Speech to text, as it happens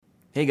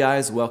Hey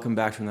guys, welcome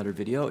back to another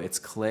video. It's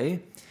Clay.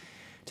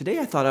 Today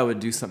I thought I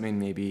would do something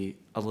maybe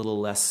a little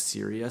less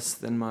serious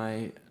than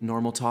my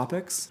normal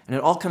topics. And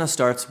it all kind of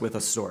starts with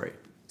a story.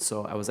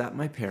 So I was at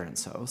my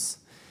parents' house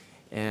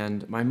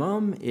and my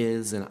mom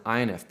is an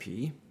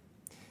INFP.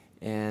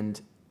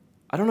 And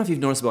I don't know if you've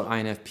noticed about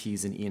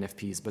INFPs and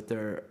ENFPs, but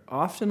they're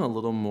often a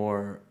little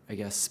more,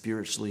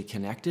 spiritually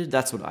connected.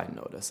 That's what I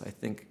notice. I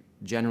think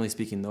generally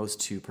speaking, those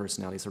two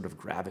personalities sort of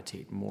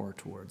gravitate more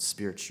towards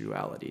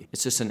spirituality.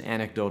 It's just an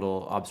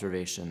anecdotal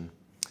observation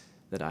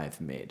that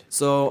I've made.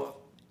 So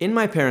in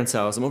my parents'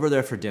 house, I'm over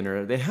there for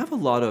dinner. They have a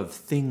lot of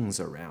things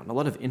around, a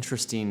lot of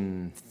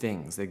interesting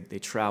things. They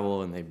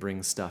travel and they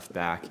bring stuff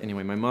back.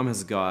 Anyway, my mom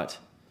has got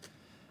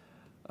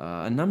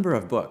a number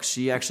of books.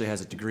 She actually has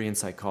a degree in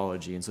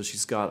psychology, and so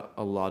she's got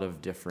a lot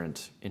of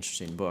different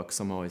interesting books.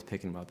 I'm always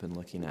picking them up and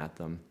looking at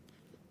them.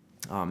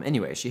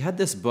 Anyway, she had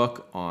this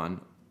book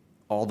on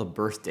all the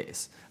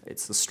birthdays.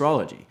 It's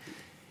astrology.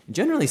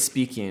 Generally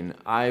speaking,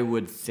 I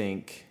would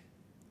think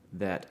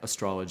that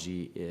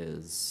astrology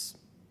is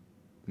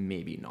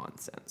maybe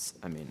nonsense.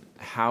 I mean,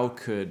 how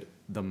could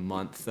the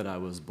month that I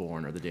was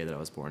born or the day that I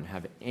was born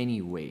have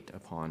any weight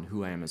upon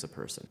who I am as a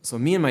person? So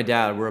me and my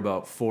dad, we're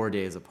about 4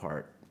 days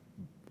apart,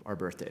 our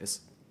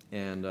birthdays.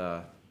 And,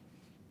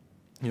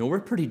 we're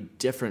pretty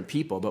different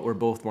people, but we're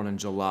both born in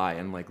July,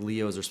 and like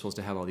Leos are supposed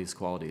to have all these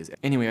qualities.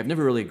 Anyway, I've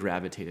never really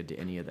gravitated to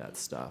any of that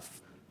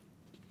stuff.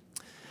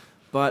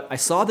 But I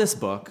saw this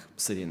book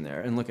sitting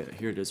there, and look at it.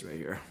 Here it is right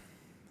here.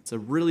 It's a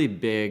really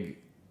big,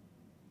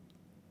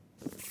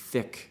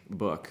 thick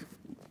book.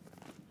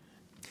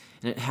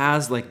 And it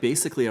has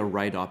basically a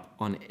write-up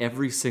on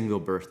every single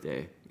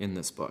birthday in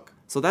this book.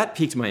 So that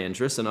piqued my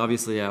interest, and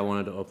obviously I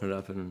wanted to open it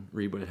up and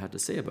read what it had to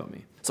say about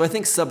me. So I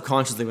think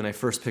subconsciously when I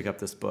first pick up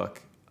this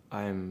book,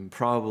 I'm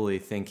probably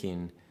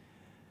thinking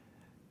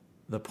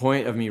the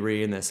point of me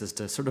reading this is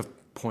to sort of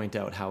point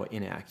out how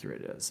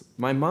inaccurate it is.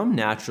 My mom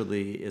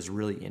naturally is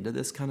really into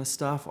this kind of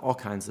stuff, all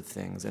kinds of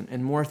things,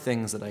 and more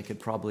things that I could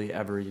probably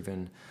ever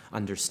even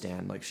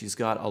understand. Like, she's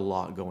got a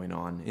lot going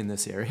on in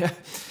this area.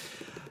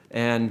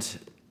 And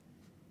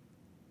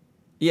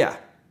yeah,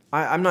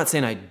 I'm not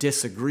saying I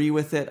disagree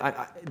with it.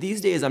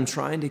 These days I'm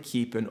trying to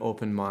keep an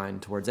open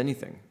mind towards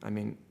anything. I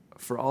mean,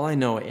 for all I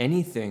know,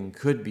 anything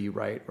could be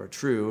right or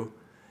true.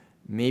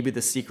 Maybe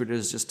the secret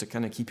is just to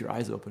kind of keep your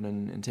eyes open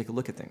and take a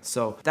look at things.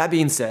 So that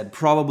being said,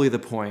 probably the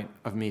point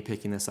of me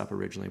picking this up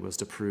originally was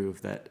to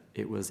prove that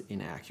it was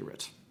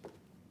inaccurate.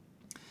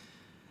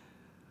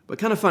 But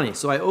kind of funny.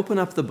 So I open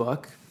up the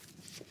book,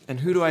 and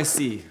who do I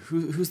see?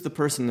 Who's the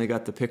person they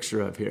got the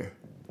picture of here?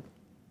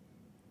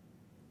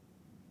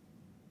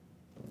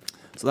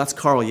 So that's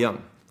Carl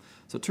Jung.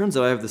 So it turns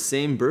out I have the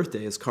same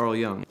birthday as Carl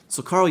Jung.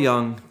 So Carl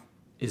Jung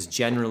is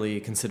generally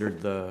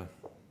considered the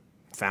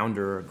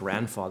founder or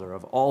grandfather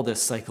of all this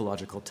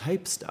psychological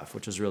type stuff,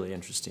 which is really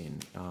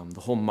interesting. The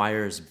whole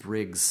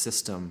Myers-Briggs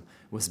system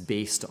was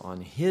based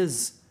on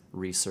his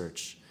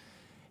research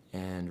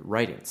and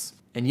writings.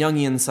 And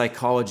Jungian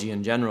psychology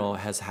in general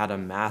has had a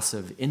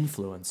massive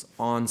influence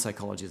on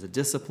psychology as a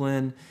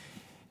discipline,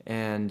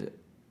 and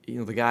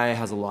the guy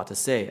has a lot to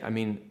say. I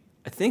mean,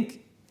 I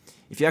think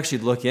if you actually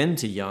look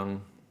into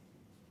Jung,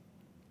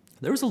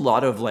 there was a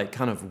lot of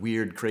kind of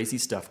weird, crazy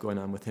stuff going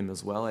on with him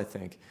as well, I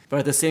think. But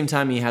at the same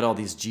time, he had all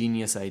these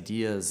genius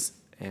ideas,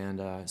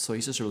 and so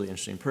he's just a really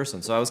interesting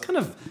person. So I thought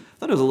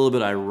it was a little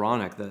bit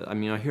ironic that,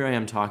 here I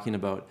am talking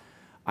about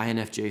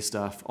INFJ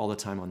stuff all the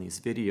time on these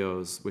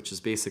videos, which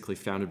is basically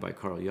founded by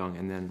Carl Jung,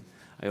 and then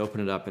I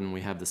open it up and we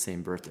have the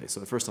same birthday.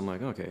 So at first I'm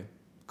like, okay,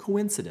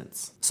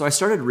 coincidence. So I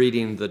started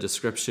reading the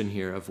description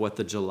here of what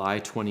the July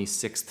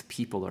 26th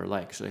people are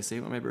like. Should I say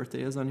what my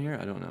birthday is on here?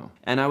 I don't know.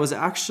 And I was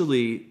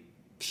actually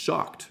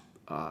shocked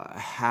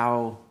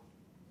how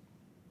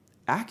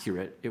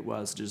accurate it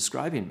was to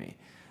describing me.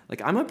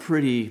 I'm a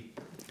pretty,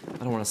 I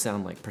don't want to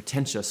sound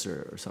pretentious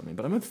or something,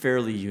 but I'm a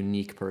fairly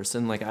unique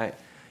person.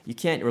 You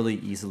can't really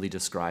easily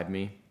describe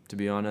me, to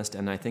be honest.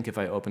 And I think if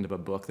I opened up a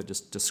book that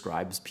just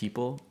describes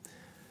people,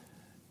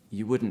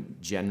 you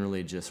wouldn't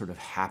generally just sort of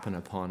happen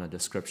upon a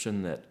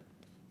description that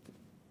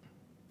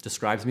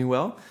describes me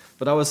well.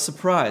 But I was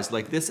surprised,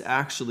 this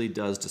actually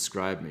does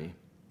describe me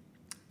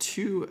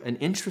to an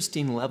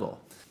interesting level.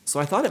 So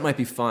I thought it might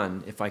be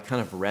fun if I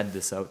kind of read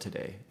this out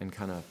today and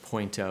kind of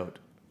point out,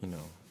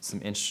 some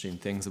interesting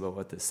things about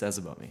what this says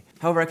about me.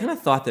 However, I kind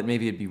of thought that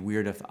maybe it'd be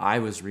weird if I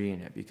was reading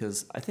it,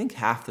 because I think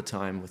half the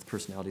time with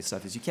personality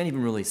stuff is you can't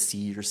even really see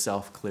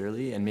yourself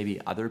clearly, and maybe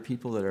other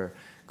people that are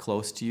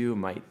close to you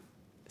might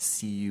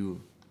see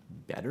you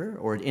better,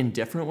 or in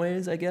different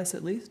ways, I guess,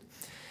 at least.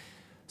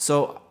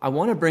 So I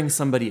want to bring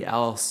somebody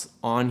else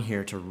on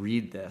here to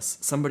read this,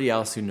 somebody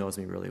else who knows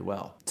me really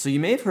well. So you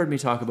may have heard me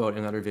talk about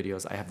in other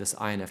videos, I have this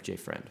INFJ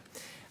friend.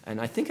 And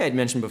I think I had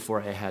mentioned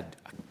before I had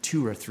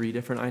 2 or 3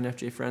 different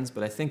INFJ friends,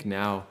 but I think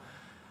now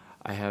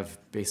I have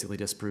basically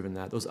disproven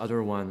that. Those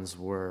other ones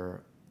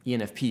were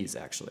ENFPs,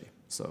 actually.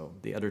 So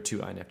the other 2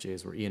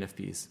 INFJs were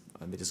ENFPs.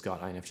 They just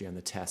got INFJ on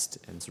the test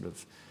and sort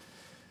of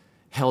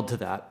held to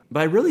that. But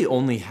I really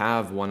only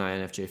have one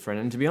INFJ friend.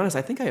 And to be honest,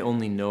 I think I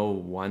only know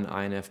one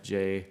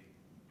INFJ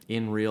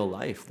in real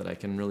life that I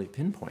can really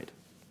pinpoint.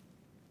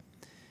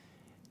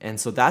 And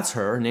so that's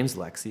her. Her name's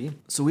Lexi.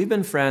 So we've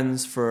been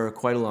friends for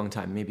quite a long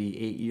time, maybe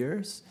 8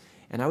 years.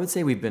 And I would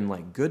say we've been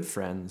like good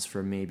friends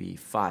for maybe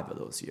 5 of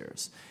those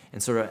years.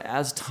 And sort of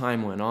as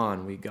time went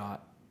on, we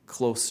got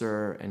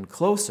closer and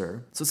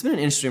closer. So it's been an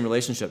interesting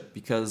relationship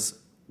because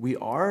we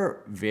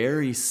are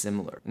very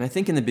similar. And I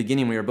think in the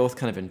beginning we were both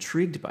kind of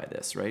intrigued by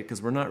this, right?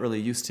 Because we're not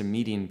really used to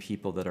meeting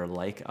people that are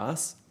like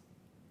us.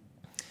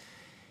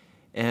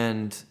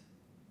 And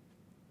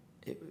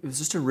it was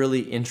just a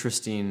really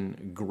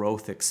interesting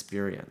growth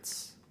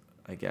experience,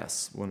 I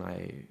guess, when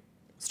I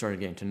started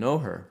getting to know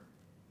her.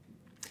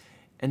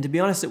 And to be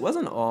honest, it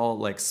wasn't all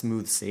like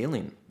smooth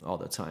sailing all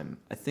the time.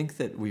 I think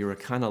that we were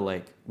kind of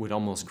like, would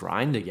almost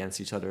grind against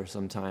each other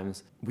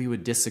sometimes. We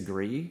would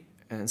disagree,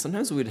 and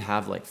sometimes we would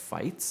have like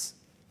fights,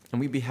 and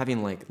we'd be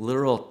having like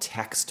literal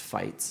text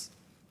fights.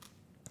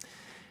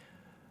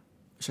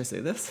 Should I say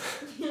this?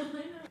 Yeah, I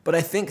know. But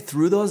I think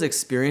through those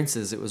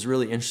experiences, it was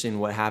really interesting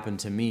what happened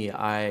to me.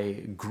 I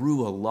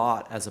grew a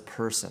lot as a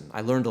person.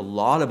 I learned a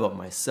lot about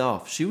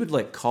myself. She would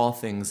like call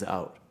things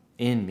out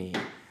in me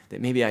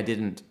that maybe I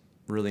didn't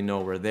really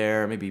know were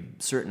there, maybe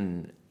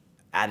certain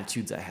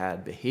attitudes I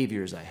had,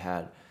 behaviors I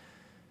had.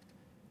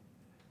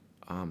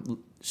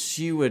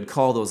 She would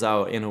call those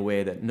out in a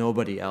way that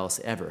nobody else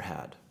ever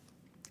had.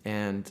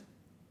 And,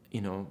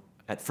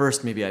 at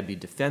first maybe I'd be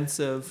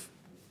defensive.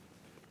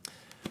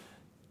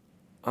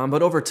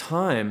 But over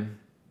time,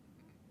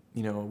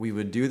 we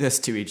would do this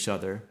to each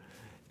other,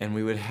 and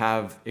we would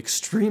have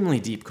extremely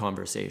deep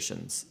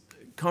conversations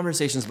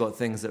about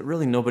things that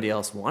really nobody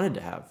else wanted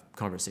to have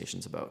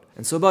conversations about.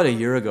 And so about a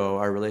year ago,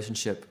 our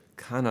relationship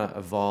kind of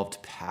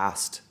evolved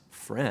past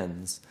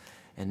friends,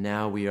 and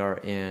now we are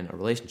in a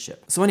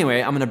relationship. So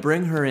anyway, I'm going to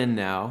bring her in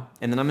now,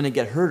 and then I'm going to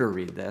get her to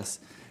read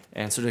this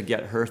and sort of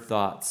get her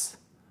thoughts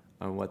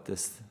on what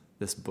this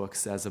book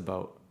says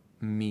about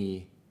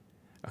me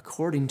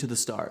according to the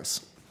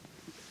stars.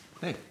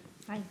 Hey.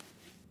 Hi.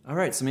 All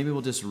right, so maybe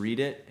we'll just read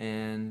it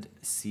and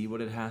see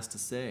what it has to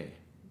say.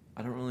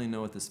 I don't really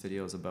know what this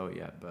video is about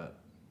yet, but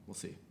we'll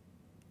see.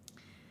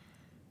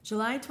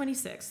 July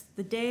 26th,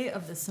 the day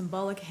of the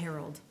symbolic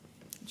herald.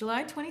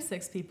 July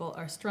 26 people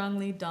are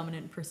strongly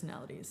dominant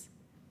personalities.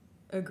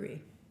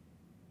 Agree.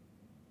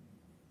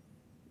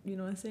 You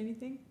don't want to say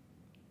anything?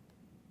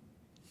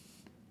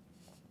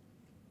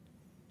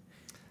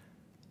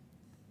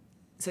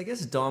 So I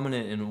guess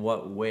dominant in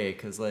what way?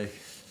 Because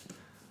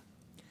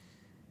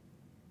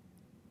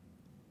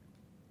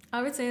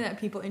I would say that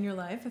people in your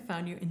life have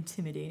found you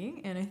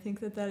intimidating, and I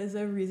think that is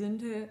a reason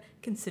to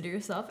consider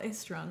yourself a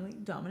strongly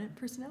dominant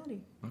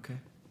personality. Okay.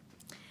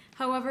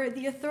 However,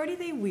 the authority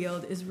they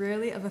wield is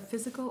rarely of a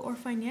physical or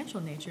financial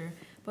nature,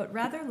 but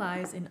rather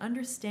lies in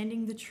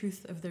understanding the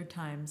truth of their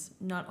times,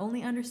 not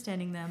only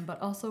understanding them,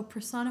 but also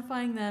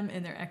personifying them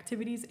in their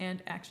activities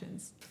and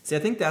actions. See, I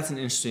think that's an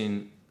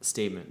interesting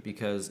statement,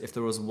 because if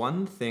there was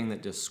one thing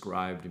that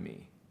described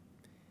me,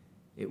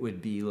 it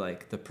would be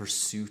like the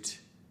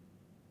pursuit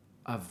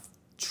of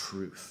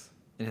truth.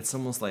 And it's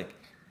almost like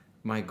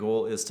my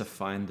goal is to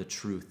find the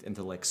truth and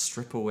to like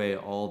strip away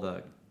all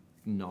the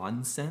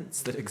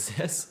nonsense that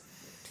exists.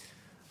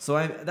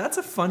 So that's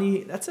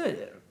an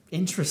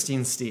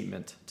interesting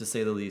statement, to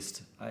say the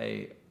least.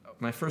 When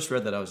I first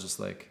read that, I was just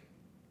like,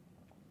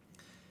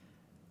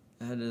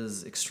 that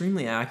is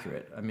extremely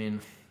accurate. I mean,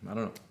 I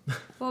don't know.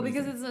 Well,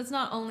 because it's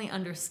not only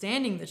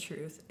understanding the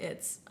truth,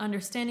 it's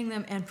understanding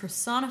them and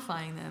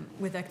personifying them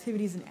with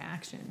activities and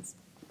actions.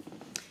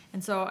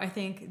 And so I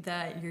think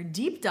that your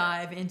deep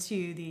dive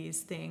into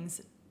these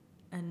things,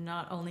 and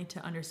not only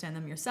to understand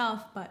them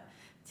yourself, but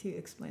to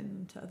explain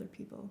them to other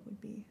people, would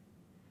be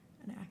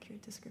an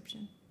accurate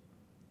description.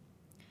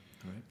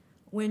 All right.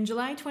 When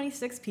July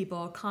 26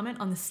 people comment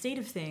on the state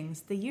of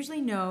things, they usually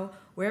know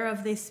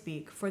whereof they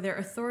speak, for their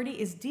authority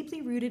is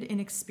deeply rooted in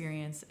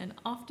experience and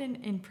often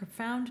in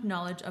profound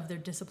knowledge of their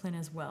discipline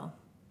as well.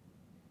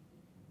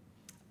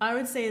 I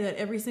would say that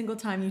every single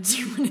time you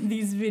do one of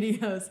these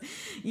videos,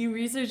 you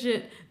research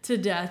it to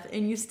death,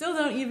 and you still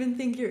don't even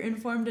think you're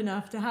informed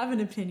enough to have an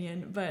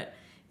opinion, but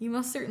you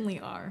most certainly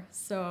are.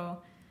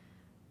 So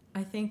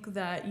I think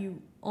that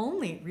you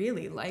only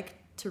really like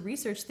to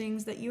research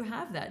things that you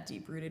have that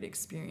deep-rooted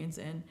experience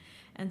in.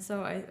 And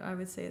so I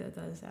would say that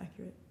is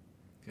accurate.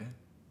 Okay.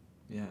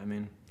 Yeah, I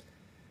mean,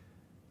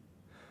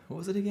 what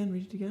was it again?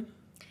 Read it again.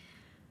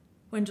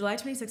 When July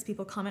 26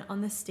 people comment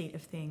on the state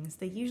of things,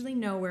 they usually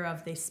know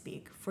whereof they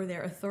speak, for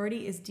their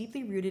authority is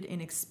deeply rooted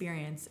in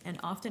experience and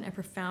often a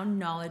profound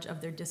knowledge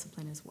of their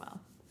discipline as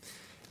well.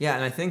 Yeah,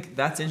 and I think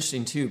that's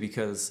interesting too,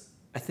 because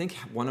I think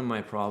one of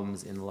my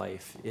problems in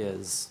life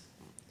is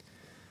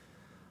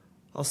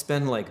I'll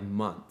spend like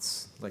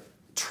months like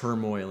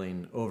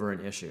turmoiling over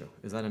an issue.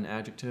 Is that an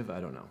adjective?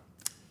 I don't know.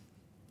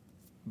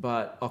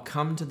 But I'll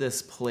come to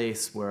this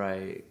place where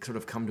I sort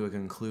of come to a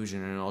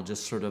conclusion, and I'll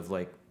just sort of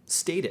like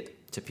state it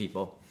to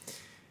people.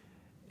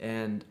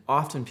 And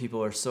often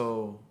people are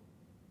so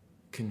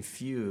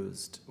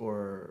confused,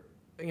 or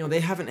they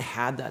haven't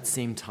had that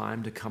same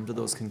time to come to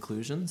those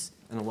conclusions,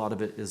 and a lot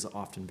of it is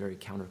often very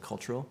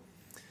countercultural.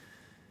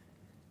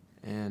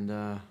 And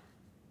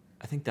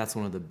I think that's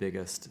one of the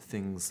biggest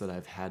things that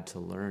I've had to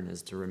learn,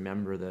 is to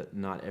remember that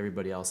not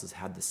everybody else has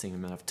had the same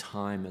amount of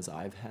time as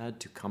I've had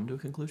to come to a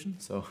conclusion.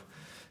 So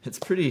it's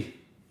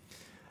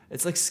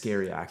like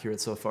scary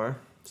accurate so far.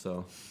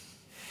 So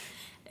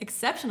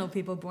exceptional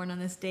people born on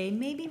this day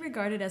may be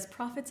regarded as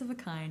prophets of a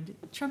kind,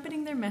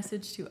 trumpeting their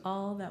message to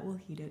all that will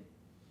heed it.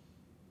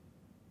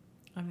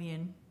 I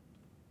mean,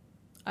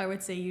 I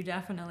would say you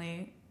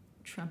definitely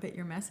trumpet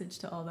your message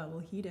to all that will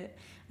heed it.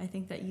 I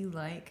think that you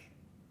like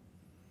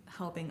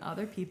helping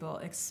other people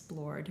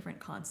explore different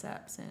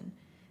concepts and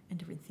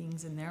different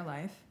things in their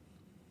life.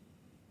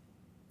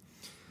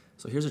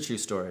 So here's a true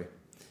story.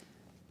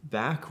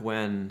 Back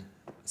when,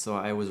 so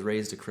I was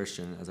raised a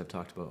Christian, as I've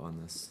talked about on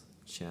this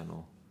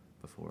channel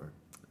before,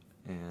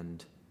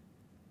 and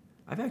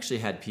I've actually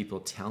had people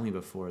tell me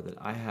before that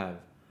I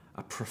have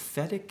a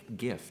prophetic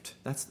gift.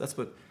 That's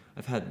what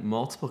I've had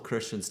multiple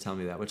Christians tell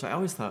me that, which I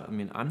always thought,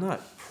 I'm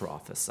not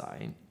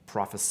prophesizing.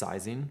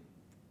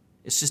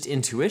 It's just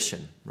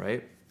intuition,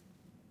 right?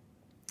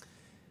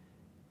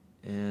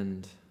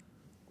 And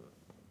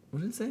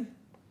what did it say?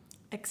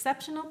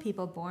 Exceptional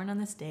people born on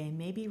this day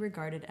may be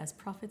regarded as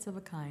prophets of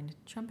a kind,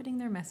 trumpeting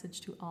their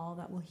message to all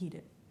that will heed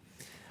it.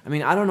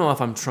 I don't know if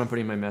I'm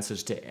trumpeting my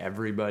message to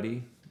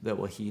everybody that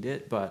will heed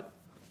it, but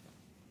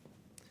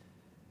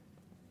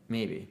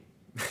maybe.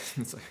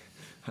 It's like,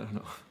 I don't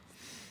know.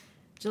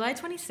 July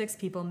 26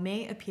 people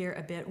may appear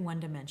a bit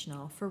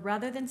one-dimensional, for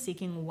rather than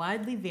seeking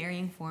widely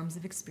varying forms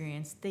of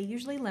experience, they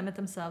usually limit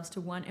themselves to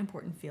one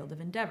important field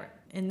of endeavor.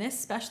 In this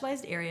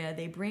specialized area,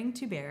 they bring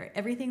to bear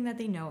everything that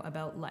they know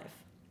about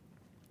life.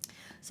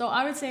 So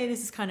I would say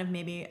this is kind of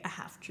maybe a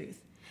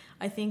half-truth.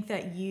 I think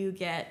that you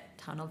get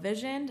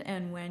tunnel-visioned,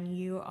 and when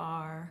you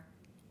are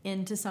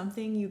into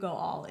something, you go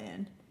all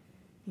in.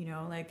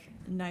 Like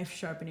knife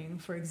sharpening,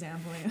 for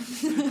example.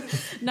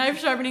 Knife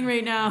sharpening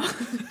right now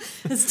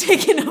has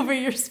taken over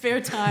your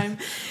spare time.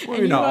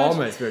 Well, not all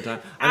my spare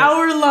time.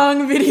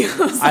 Hour-long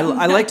videos.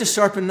 I like to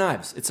sharpen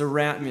knives. It's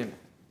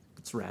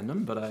it's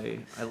random, but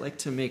I like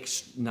to make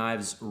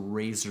knives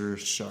razor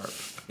sharp.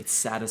 It's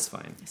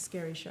satisfying.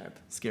 Scary sharp.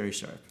 Scary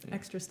sharp. Yeah.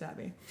 Extra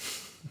stabby.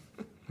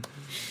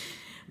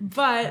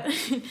 But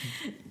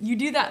you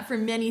do that for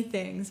many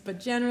things, but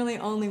generally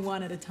only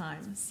one at a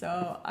time.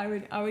 So I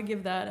would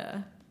give that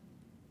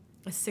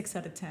a 6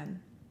 out of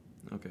 10.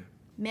 Okay.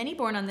 Many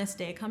born on this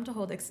day come to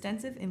hold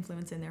extensive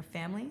influence in their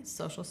family,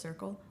 social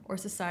circle, or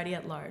society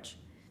at large.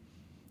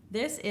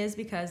 This is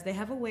because they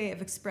have a way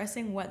of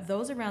expressing what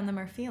those around them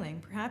are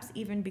feeling, perhaps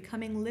even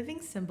becoming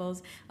living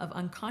symbols of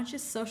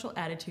unconscious social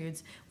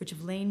attitudes which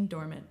have lain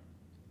dormant.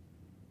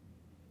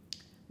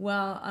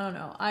 Well, I don't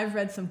know. I've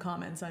read some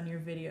comments on your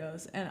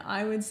videos, and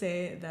I would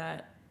say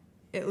that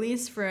at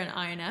least for an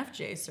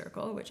INFJ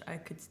circle, which I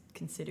could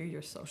consider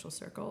your social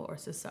circle or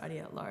society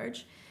at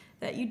large,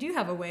 that you do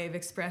have a way of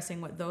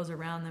expressing what those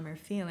around them are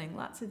feeling.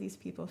 Lots of these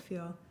people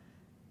feel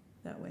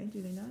that way,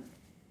 do they not?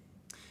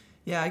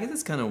 Yeah, I guess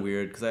it's kind of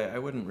weird, because I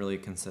wouldn't really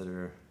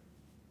consider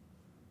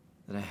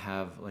that I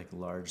have like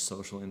large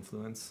social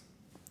influence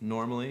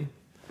normally.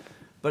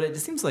 But it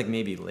just seems like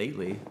maybe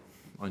lately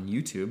on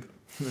YouTube,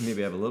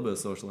 maybe I have a little bit of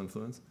social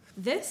influence.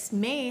 This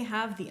may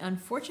have the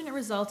unfortunate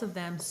result of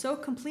them so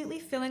completely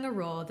filling a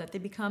role that they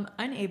become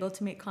unable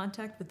to make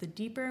contact with the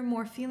deeper,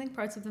 more feeling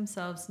parts of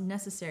themselves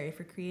necessary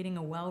for creating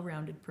a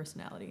well-rounded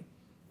personality.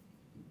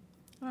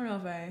 I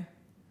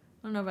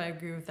don't know if I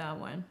agree with that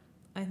one.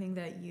 I think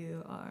that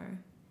you are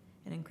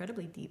an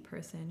incredibly deep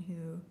person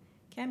who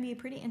can be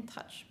pretty in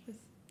touch with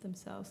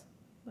themselves.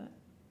 But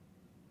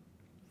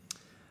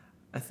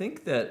I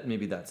think that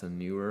maybe that's a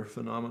newer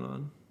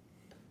phenomenon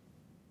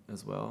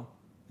as well.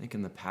 I think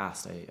in the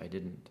past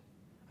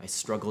I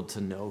struggled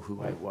to know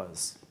who I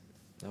was.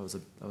 That was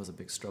a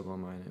big struggle of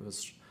mine.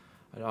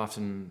 I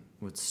often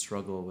would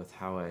struggle with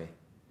how I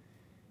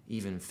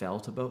even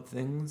felt about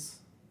things,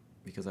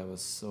 because I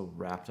was so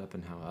wrapped up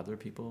in how other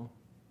people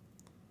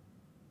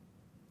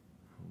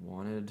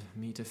wanted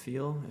me to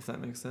feel, if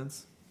that makes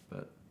sense.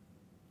 But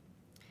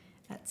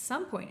at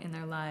some point in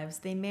their lives,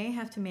 they may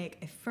have to make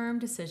a firm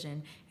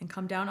decision and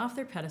come down off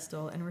their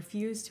pedestal and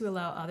refuse to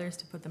allow others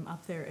to put them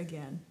up there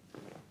again.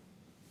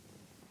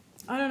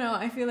 I don't know.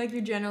 I feel like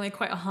you're generally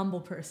quite a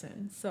humble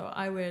person. So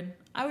I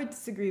would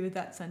disagree with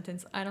that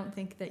sentence. I don't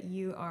think that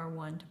you are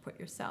one to put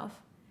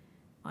yourself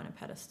on a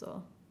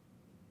pedestal.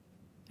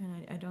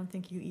 And I don't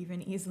think you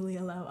even easily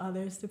allow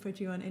others to put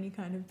you on any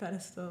kind of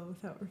pedestal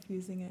without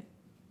refusing it.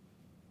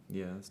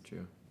 Yeah, that's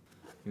true.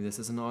 Maybe this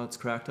isn't all it's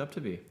cracked up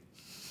to be.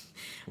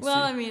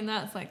 Well, I mean,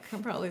 that's like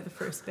probably the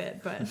first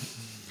bit, but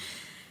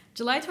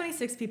July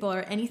 26 people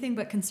are anything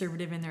but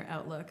conservative in their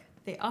outlook.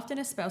 They often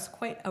espouse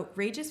quite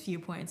outrageous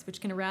viewpoints, which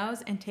can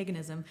arouse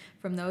antagonism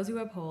from those who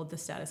uphold the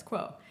status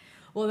quo.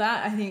 Well,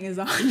 that I think is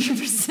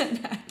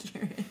 100%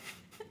 accurate.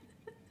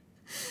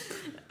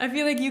 I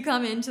feel like you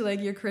come into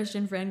like your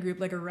Christian friend group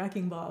like a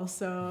wrecking ball,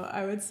 so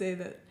I would say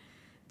that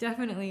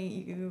Definitely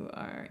you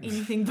are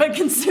anything but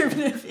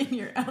conservative in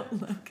your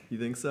outlook. You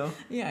think so?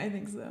 Yeah, I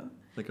think so.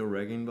 Like a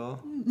wrecking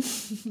ball?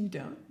 You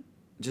don't?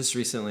 Just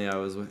recently, I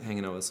was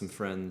hanging out with some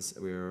friends.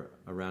 We were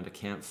around a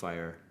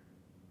campfire.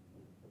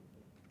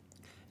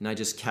 And I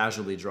just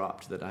casually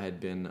dropped that I had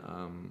been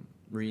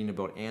reading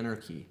about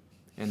anarchy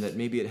and that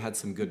maybe it had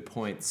some good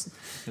points.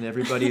 And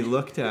everybody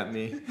looked at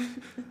me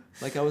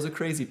like I was a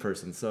crazy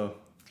person. So,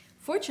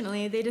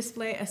 fortunately, they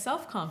display a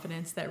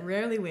self-confidence that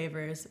rarely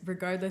wavers,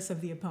 regardless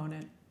of the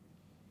opponent.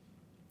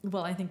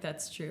 Well, I think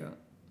that's true.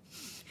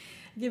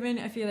 Given,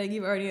 I feel like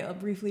you've already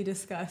briefly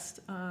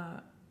discussed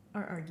our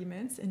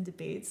arguments and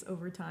debates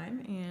over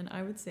time, and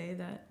I would say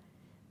that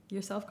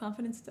your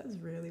self-confidence does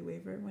rarely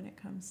waver when it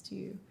comes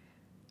to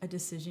a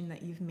decision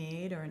that you've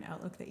made or an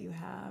outlook that you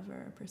have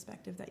or a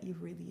perspective that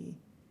you've really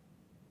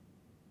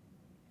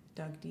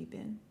dug deep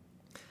in.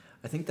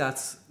 I think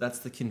that's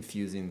the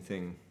confusing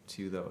thing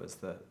too, though, is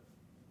that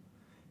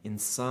in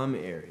some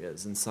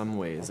areas, in some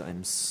ways,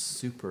 I'm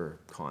super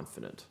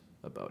confident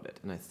about it,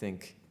 and I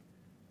think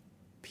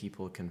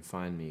people can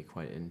find me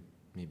quite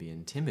maybe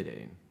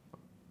intimidating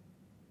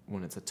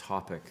when it's a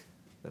topic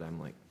that I'm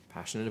like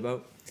passionate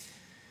about.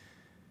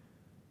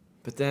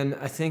 But then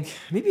I think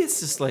maybe it's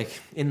just like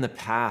in the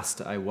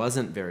past I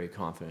wasn't very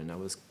confident. I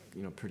was,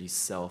 pretty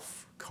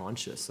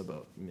self-conscious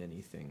about many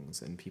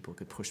things, and people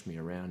could push me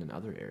around in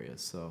other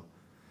areas. So,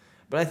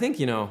 but I think,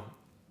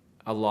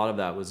 a lot of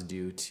that was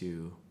due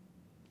to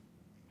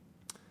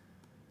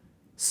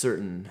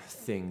certain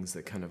things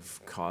that kind of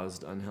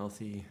caused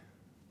unhealthy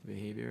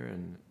behavior,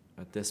 and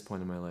at this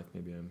point in my life,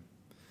 maybe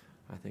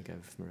I think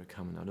I've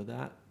coming out of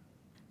that.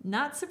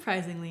 Not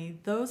surprisingly,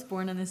 those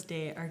born on this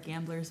day are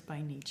gamblers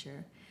by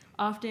nature.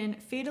 Often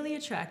fatally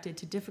attracted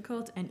to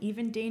difficult and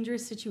even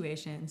dangerous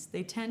situations,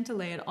 they tend to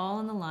lay it all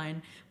on the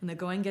line when the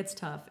going gets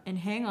tough and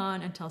hang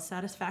on until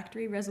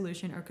satisfactory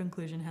resolution or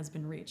conclusion has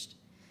been reached.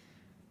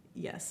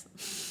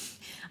 Yes.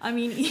 I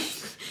mean,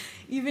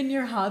 even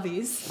your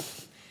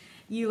hobbies.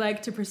 You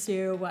like to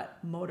pursue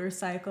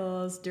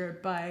motorcycles,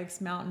 dirt bikes,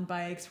 mountain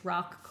bikes,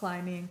 rock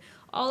climbing.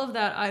 All of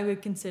that I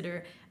would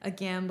consider a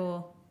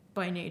gamble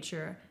by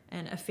nature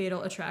and a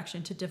fatal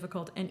attraction to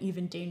difficult and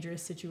even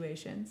dangerous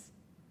situations.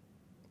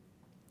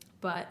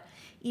 But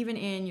even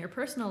in your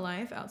personal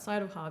life,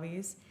 outside of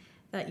hobbies,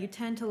 that you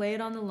tend to lay it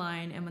on the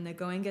line, and when the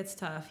going gets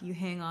tough, you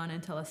hang on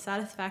until a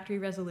satisfactory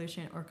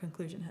resolution or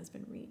conclusion has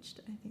been reached.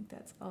 I think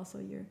that's also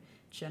your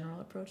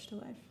general approach to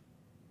life.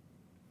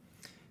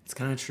 It's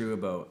kind of true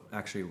about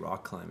actually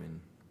rock climbing.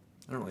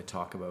 I don't really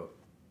talk about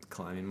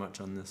climbing much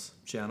on this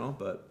channel,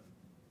 but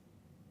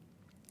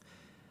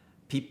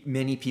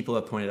many people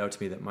have pointed out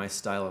to me that my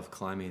style of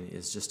climbing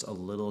is just a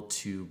little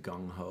too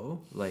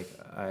gung-ho. Like,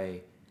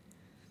 I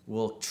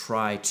will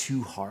try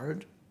too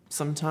hard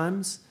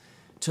sometimes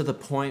to the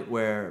point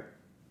where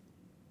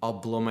I'll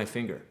blow my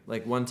finger.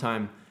 Like, one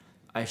time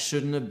I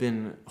shouldn't have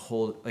been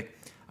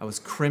I was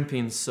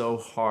crimping so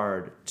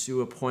hard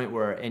to a point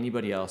where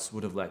anybody else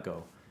would have let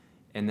go.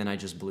 And then I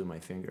just blew my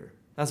finger.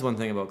 That's one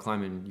thing about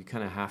climbing. You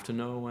kind of have to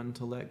know when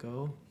to let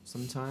go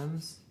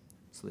sometimes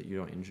so that you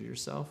don't injure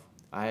yourself.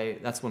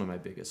 That's one of my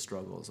biggest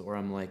struggles. Or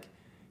I'm like,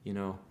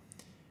 I'll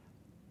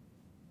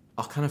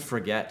kind of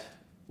forget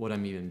what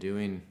I'm even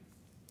doing,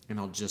 and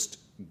I'll just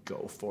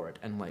go for it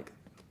and like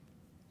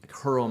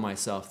hurl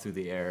myself through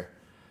the air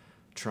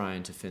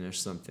trying to finish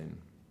something.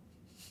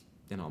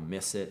 Then I'll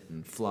miss it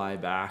and fly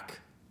back.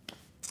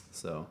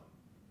 So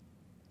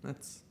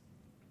that's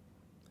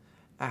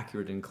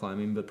accurate in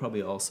climbing, but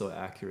probably also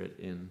accurate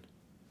in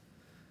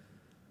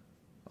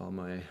all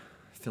my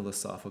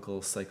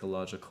philosophical,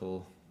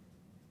 psychological,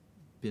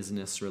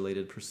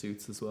 business-related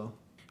pursuits as well.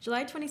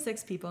 July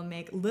 26 people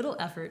make little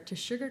effort to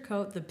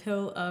sugarcoat the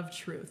pill of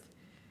truth.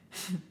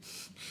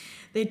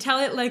 They tell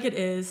it like it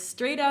is,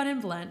 straight out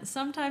and blunt,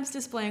 sometimes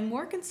displaying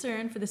more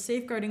concern for the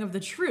safeguarding of the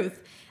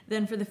truth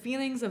than for the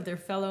feelings of their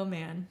fellow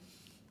man.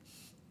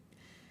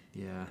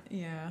 Yeah.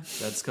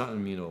 That's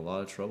gotten me into a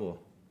lot of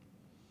trouble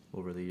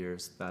over the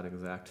years, that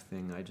exact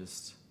thing.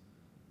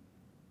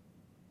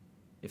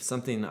 If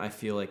something I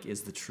feel like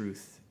is the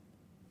truth,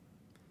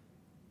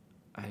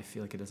 I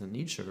feel like it doesn't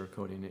need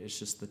sugarcoating. It's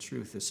just the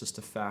truth. It's just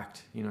a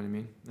fact. You know what I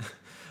mean?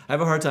 I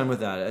have a hard time with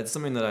that. It's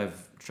something that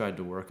I've tried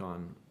to work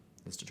on,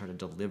 is to try to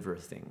deliver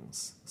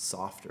things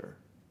softer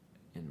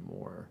and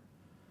more,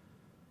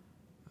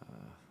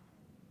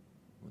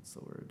 what's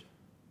the word?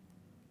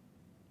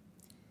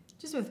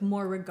 Just with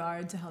more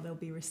regard to how they'll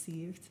be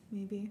received,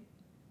 maybe.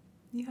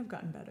 You have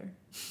gotten better.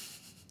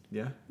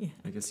 Yeah? Yeah.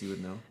 I guess you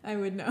would know. I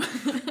would know.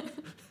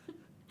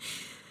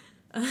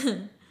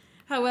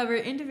 However,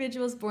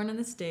 individuals born on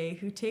this day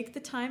who take the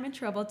time and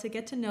trouble to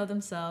get to know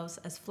themselves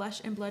as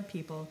flesh and blood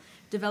people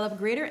develop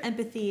greater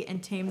empathy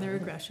and tame their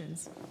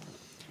aggressions,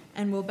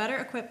 and will better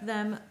equip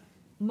them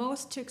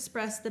most to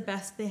express the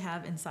best they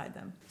have inside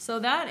them. So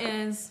that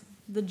is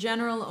the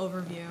general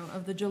overview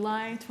of the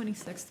July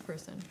 26th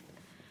person.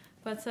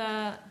 But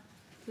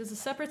there's a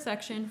separate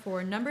section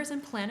for numbers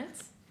and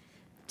planets,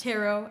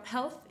 tarot,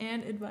 health,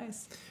 and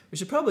advice. We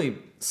should probably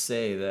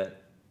say that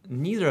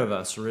neither of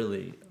us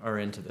really are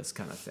into this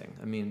kind of thing.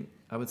 I mean,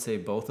 I would say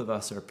both of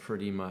us are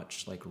pretty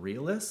much like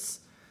realists.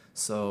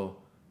 So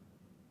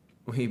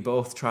we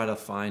both try to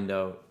find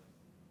out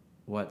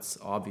what's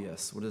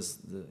obvious. What is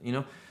the,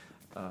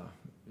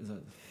 is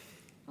that...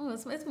 Oh,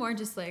 it's more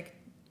just like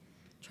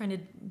trying to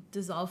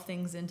dissolve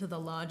things into the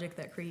logic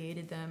that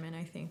created them. And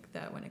I think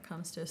that when it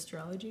comes to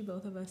astrology,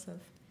 both of us have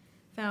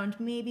found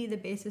maybe the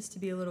basis to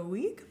be a little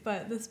weak,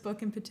 but this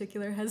book in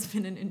particular has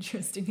been an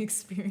interesting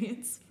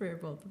experience for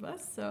both of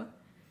us. So,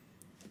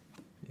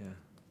 yeah.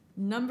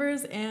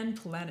 Numbers and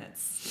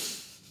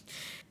planets.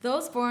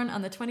 Those born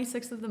on the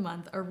 26th of the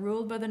month are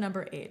ruled by the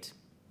number 8,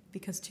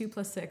 because 2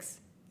 plus 6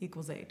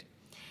 equals 8,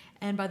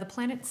 and by the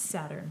planet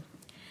Saturn.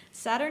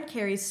 Saturn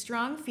carries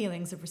strong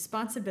feelings of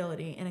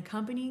responsibility and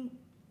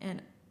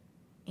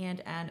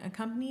an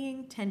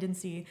accompanying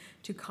tendency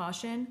to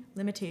caution,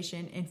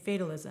 limitation, and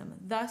fatalism.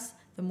 Thus,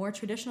 the more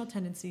traditional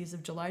tendencies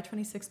of July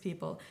 26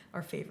 people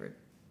are favored.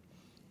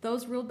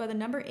 Those ruled by the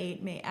number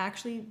 8 may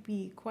actually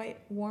be quite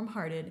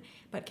warm-hearted,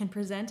 but can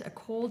present a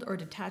cold or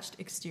detached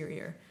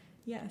exterior.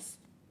 Yes,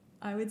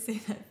 I would say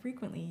that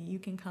frequently you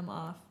can come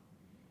off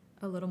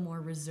a little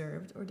more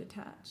reserved or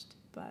detached,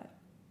 but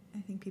I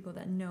think people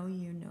that know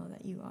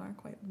that you are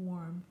quite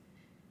warm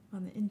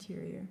on the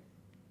interior.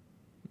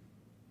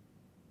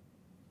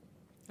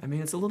 I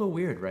mean, it's a little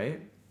weird,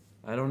 right?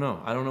 I don't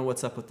know. I don't know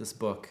what's up with this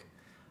book.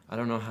 I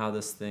don't know how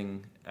this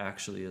thing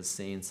actually is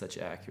saying such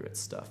accurate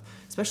stuff.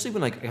 Especially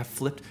when I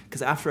flipped,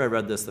 because after I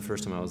read this the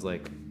first time, I was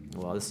like,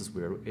 well, this is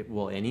weird.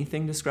 Will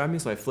anything describe me?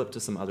 So I flipped to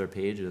some other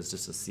pages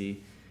just to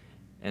see,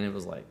 and it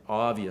was like,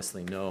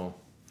 obviously, no,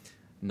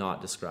 not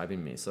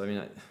describing me. So, I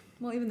mean,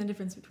 well, even the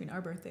difference between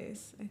our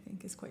birthdays, I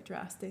think, is quite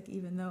drastic,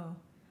 even though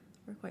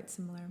we're quite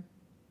similar.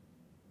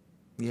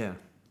 Yeah,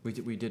 we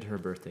did her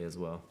birthday as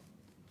well.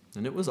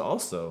 And it was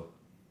also,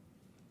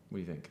 what do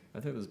you think? I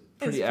think it was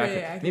pretty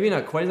accurate. Maybe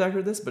not quite as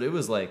accurate as this, but it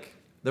was like,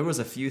 there was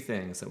a few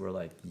things that were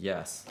like,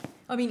 yes.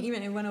 I mean,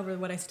 even it went over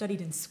what I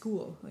studied in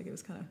school. Like, it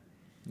was kind of...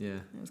 Yeah.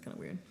 It was kind of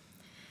weird.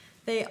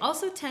 They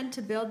also tend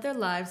to build their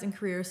lives and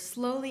careers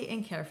slowly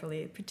and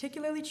carefully,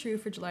 particularly true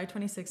for July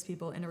 26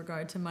 people in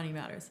regard to money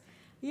matters.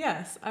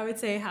 Yes, I would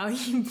say how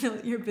you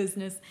built your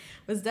business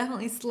was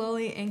definitely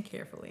slowly and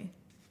carefully.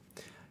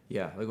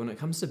 Yeah, like when it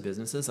comes to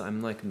businesses,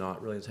 I'm like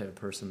not really the type of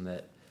person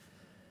that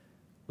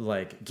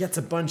like gets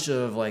a bunch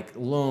of like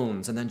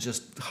loans and then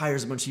just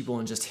hires a bunch of people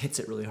and just hits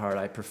it really hard.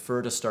 I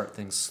prefer to start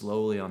things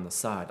slowly on the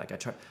side. Like I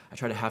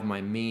try to have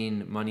my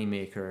main money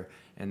maker,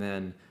 and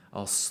then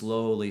I'll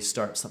slowly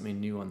start something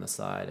new on the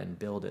side and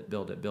build it,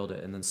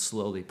 and then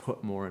slowly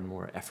put more and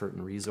more effort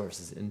and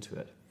resources into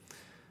it.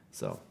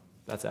 So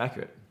that's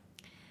accurate.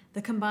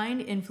 The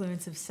combined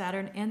influence of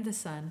Saturn and the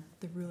Sun,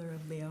 the ruler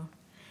of Leo,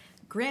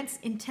 grants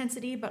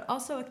intensity but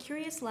also a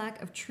curious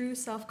lack of true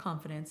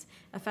self-confidence,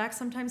 a fact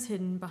sometimes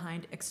hidden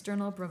behind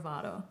external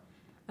bravado.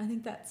 I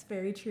think that's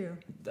very true.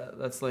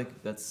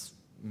 That's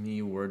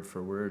me word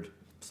for word,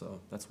 so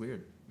that's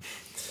weird.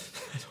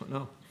 I don't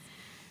know.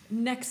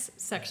 Next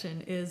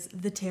section is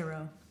the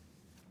tarot.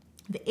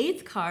 The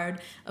 8th card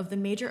of the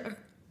major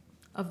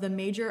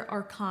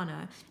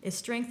arcana is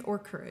Strength or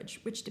Courage,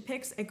 which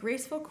depicts a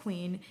graceful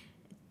queen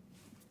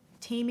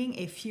taming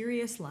a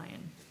furious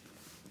lion.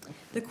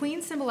 The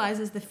queen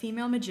symbolizes the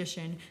female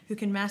magician who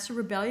can master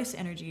rebellious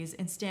energies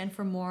and stand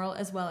for moral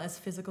as well as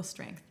physical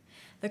strength.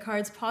 The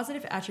card's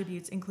positive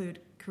attributes include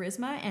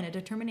charisma and a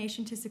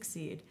determination to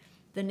succeed.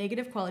 The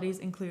negative qualities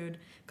include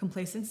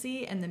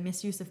complacency and the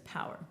misuse of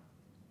power.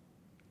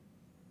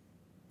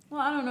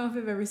 Well, I don't know if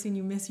I've ever seen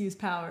you misuse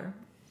power,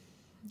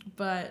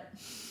 but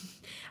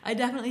I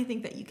definitely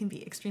think that you can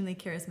be extremely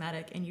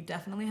charismatic and you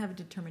definitely have a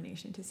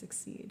determination to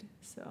succeed.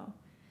 So,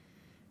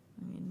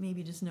 I mean,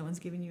 maybe just no one's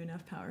giving you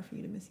enough power for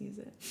you to misuse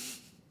it.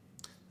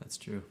 That's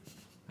true.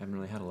 I haven't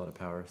really had a lot of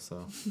power,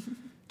 so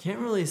can't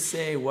really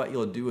say what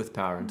you'll do with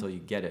power until you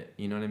get it.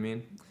 You know what I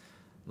mean?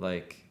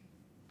 Like,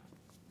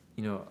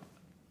 you know,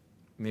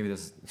 maybe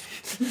this...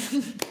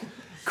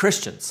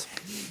 Christians,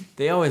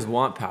 they always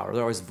want power.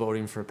 They're always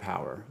voting for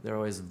power. They're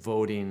always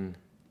voting...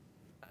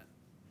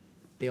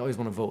 They always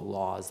want to vote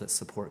laws that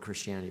support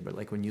Christianity. But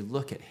like when you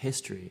look at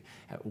history,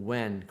 at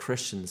when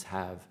Christians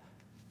have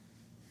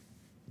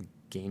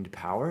gained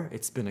power,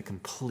 it's been a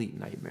complete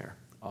nightmare,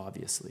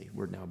 obviously.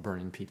 We're now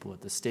burning people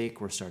at the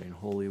stake. We're starting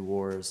holy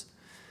wars.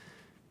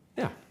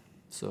 Yeah,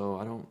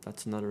 so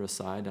that's another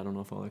aside. I don't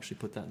know if I'll actually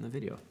put that in the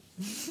video.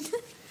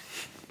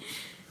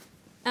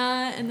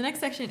 And the next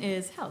section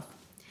is health.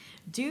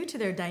 Due to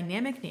their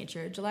dynamic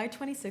nature, July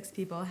 26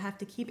 people have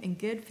to keep in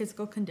good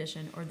physical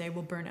condition or they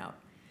will burn out.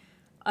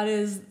 It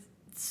is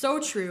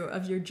so true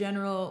of your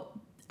general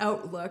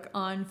outlook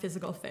on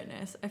physical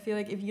fitness. I feel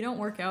like if you don't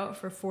work out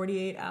for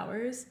 48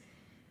 hours,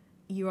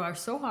 you are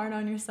so hard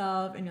on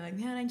yourself and you're like,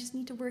 man, I just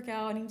need to work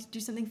out. I need to do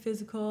something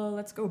physical.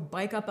 Let's go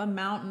bike up a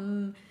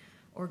mountain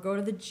or go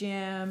to the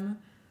gym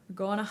or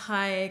go on a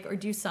hike or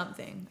do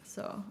something.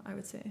 So I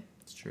would say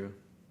it's true.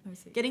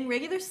 Getting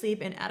regular sleep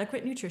and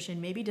adequate nutrition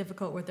may be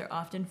difficult with their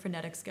often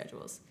frenetic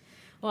schedules.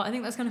 Well, I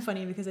think that's kind of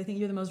funny because I think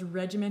you're the most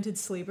regimented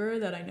sleeper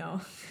that I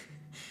know.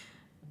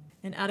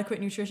 And adequate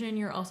nutrition,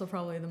 you're also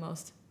probably the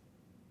most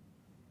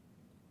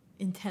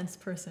intense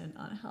person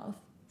on health.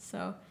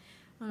 So,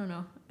 I don't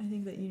know. I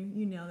think that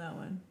you nail that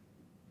one.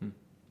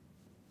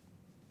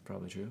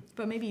 Probably true.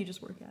 But maybe you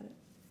just work at it.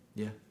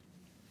 Yeah.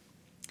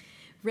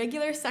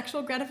 Regular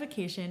sexual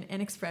gratification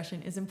and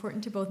expression is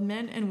important to both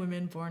men and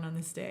women born on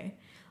this day.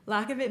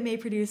 Lack of it may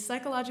produce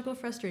psychological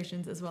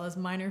frustrations as well as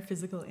minor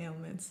physical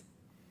ailments.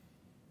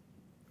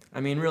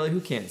 I mean, really,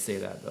 who can't say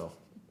that, though?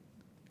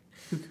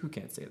 Who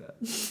can't say that?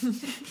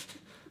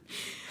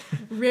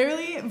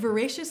 Rarely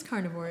voracious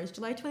carnivores,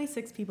 July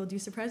 26 people do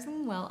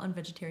surprisingly well on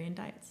vegetarian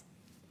diets.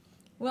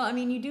 Well, I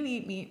mean, you do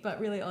eat meat, but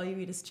really all you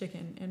eat is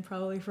chicken, and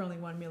probably for only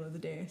one meal of the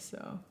day,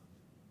 so.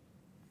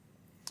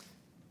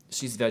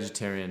 She's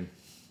vegetarian,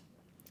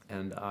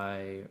 and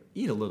I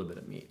eat a little bit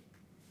of meat,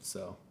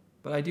 so.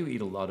 But I do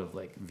eat a lot of,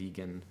 like,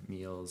 vegan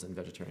meals and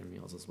vegetarian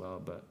meals as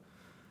well, but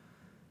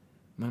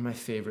one of my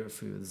favorite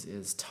foods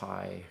is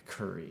Thai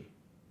curry,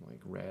 like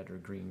red or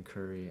green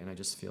curry, and I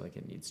just feel like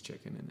it needs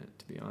chicken in it,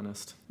 to be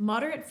honest.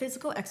 Moderate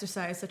physical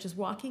exercise, such as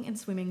walking and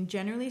swimming,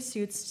 generally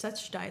suits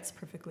such diets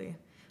perfectly.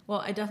 Well,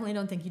 I definitely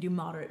don't think you do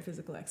moderate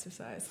physical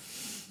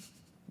exercise.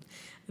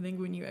 I think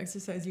when you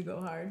exercise, you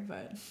go hard,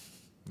 but...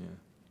 Yeah.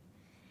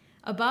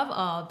 Above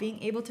all,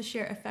 being able to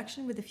share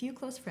affection with a few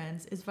close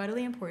friends is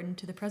vitally important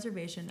to the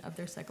preservation of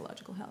their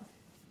psychological health.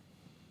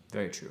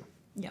 Very true.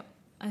 Yep.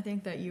 I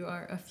think that you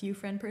are a few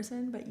friend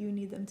person, but you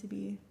need them to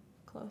be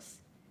close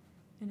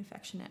and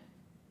affectionate.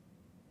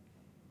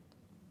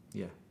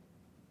 Yeah.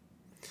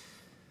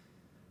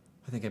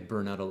 I think I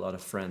burn out a lot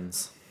of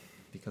friends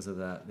because of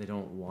that. They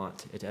don't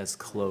want it as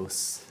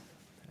close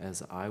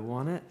as I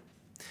want it,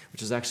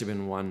 which has actually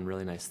been one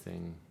really nice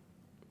thing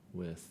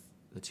with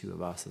the two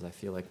of us, is I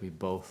feel like we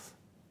both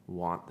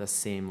want the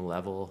same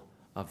level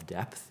of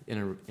depth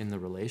in the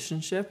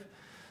relationship.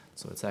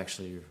 So it's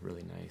actually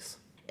really nice.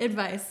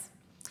 Advice.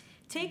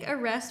 Take a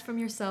rest from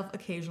yourself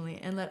occasionally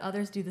and let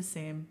others do the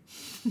same.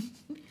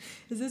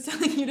 Is this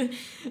telling you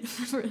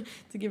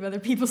to give other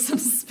people some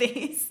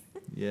space?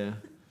 Yeah.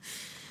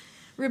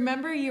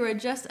 Remember, you are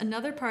just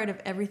another part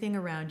of everything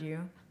around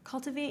you.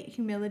 Cultivate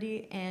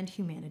humility and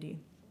humanity.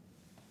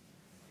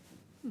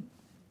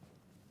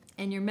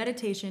 And your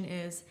meditation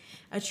is,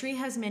 a tree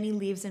has many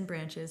leaves and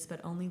branches,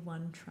 but only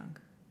one trunk.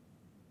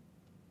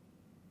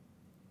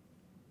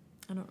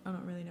 I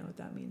don't really know what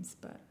that means,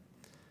 but...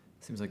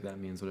 Seems like that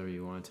means whatever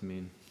you want it to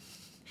mean.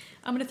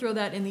 I'm going to throw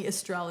that in the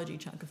astrology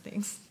chunk of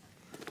things.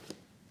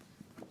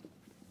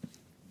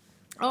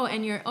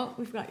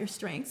 We've got your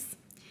strengths.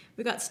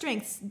 We've got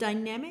strengths,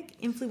 dynamic,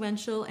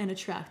 influential, and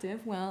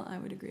attractive. Well, I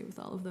would agree with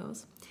all of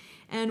those.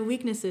 And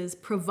weaknesses,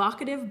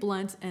 provocative,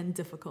 blunt, and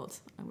difficult.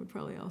 I would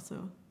probably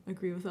also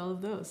agree with all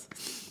of those.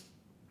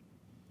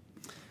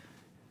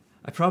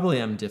 I probably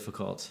am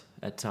difficult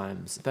at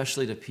times,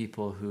 especially to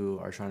people who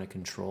are trying to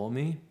control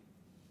me.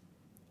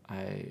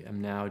 I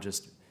am now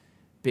just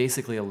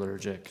basically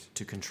allergic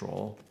to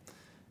control.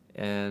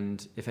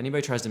 And if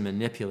anybody tries to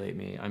manipulate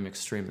me, I'm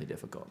extremely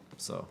difficult.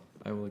 So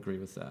I will agree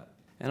with that.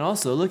 And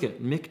also, look at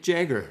Mick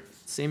Jagger.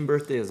 Same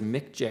birthday as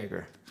Mick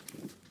Jagger.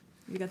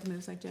 You got the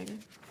moves like Jagger?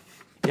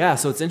 Yeah,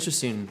 so it's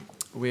interesting.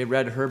 We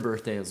read her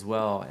birthday as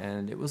well,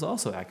 and it was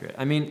also accurate.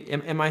 I mean,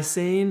 am I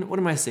saying, what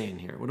am I saying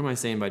here? What am I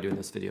saying by doing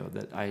this video?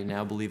 That I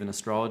now believe in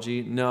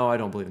astrology? No, I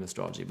don't believe in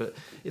astrology, but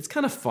it's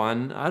kind of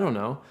fun. I don't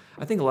know.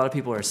 I think a lot of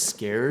people are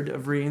scared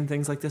of reading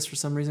things like this for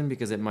some reason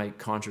because it might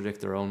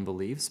contradict their own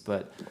beliefs,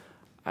 but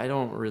I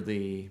don't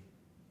really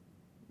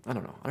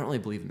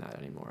believe in that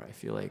anymore. I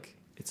feel like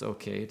it's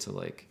okay to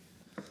like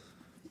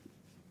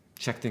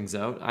check things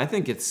out. I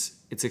think it's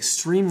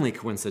extremely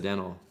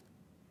coincidental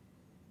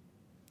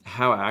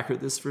how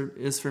accurate this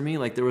is for me.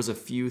 Like, there was a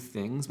few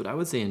things, but I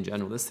would say in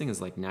general, this thing is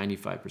like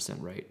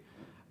 95% right.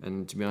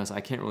 And to be honest,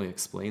 I can't really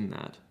explain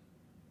that.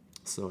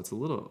 So it's a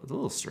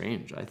little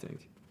strange, I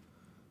think.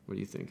 What do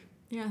you think?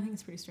 Yeah, I think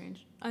it's pretty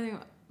strange. I think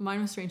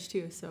mine was strange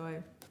too, so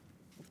I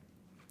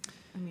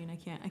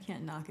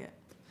can't knock it.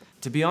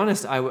 To be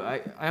honest,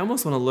 I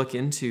almost want to look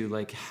into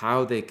like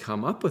how they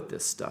come up with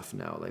this stuff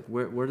now. Like,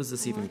 where does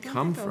this even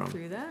come from?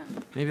 Through that.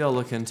 Maybe I'll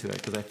look into it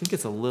because I think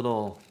it's a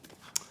little,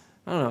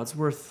 I don't know, it's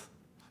worth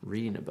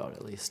reading about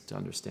at least to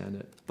understand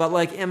it. But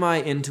like, am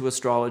I into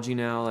astrology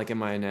now? Like,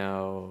 am I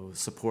now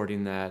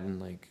supporting that and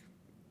like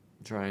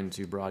trying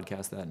to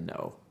broadcast that?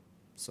 No.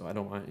 So I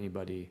don't want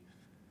anybody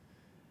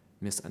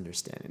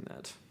misunderstanding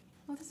that.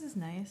 Well, this is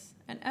nice.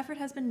 An effort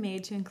has been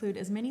made to include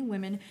as many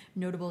women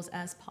notables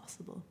as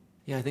possible.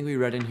 Yeah, I think we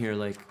read in here,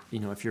 like, you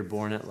know, if you're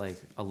born at like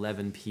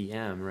 11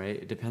 p.m., right?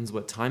 It depends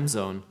what time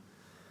zone.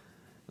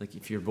 Like,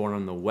 if you're born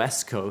on the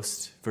West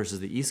Coast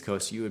versus the East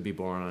Coast, you would be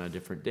born on a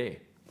different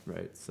day,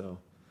 right? So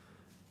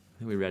I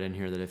think we read in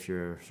here that if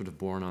you're sort of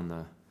born on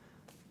the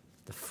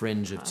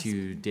fringe of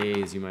 2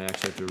 days, you might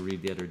actually have to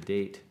read the other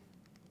date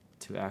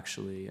to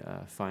actually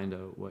find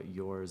out what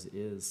yours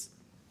is.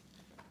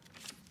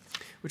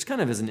 Which kind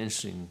of is an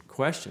interesting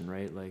question,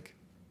 right? Like,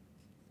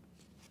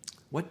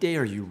 what day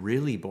are you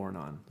really born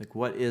on? Like,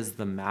 what is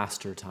the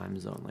master time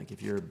zone? Like,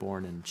 if you're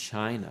born in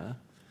China,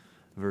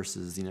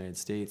 versus the United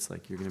States,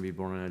 like you're going to be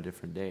born on a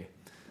different day.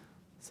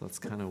 So it's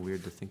kind of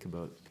weird to think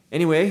about.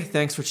 Anyway,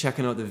 thanks for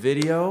checking out the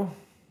video.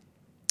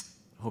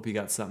 Hope you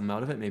got something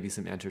out of it, maybe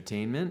some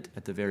entertainment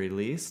at the very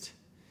least.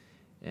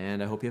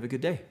 And I hope you have a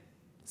good day.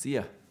 See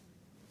ya.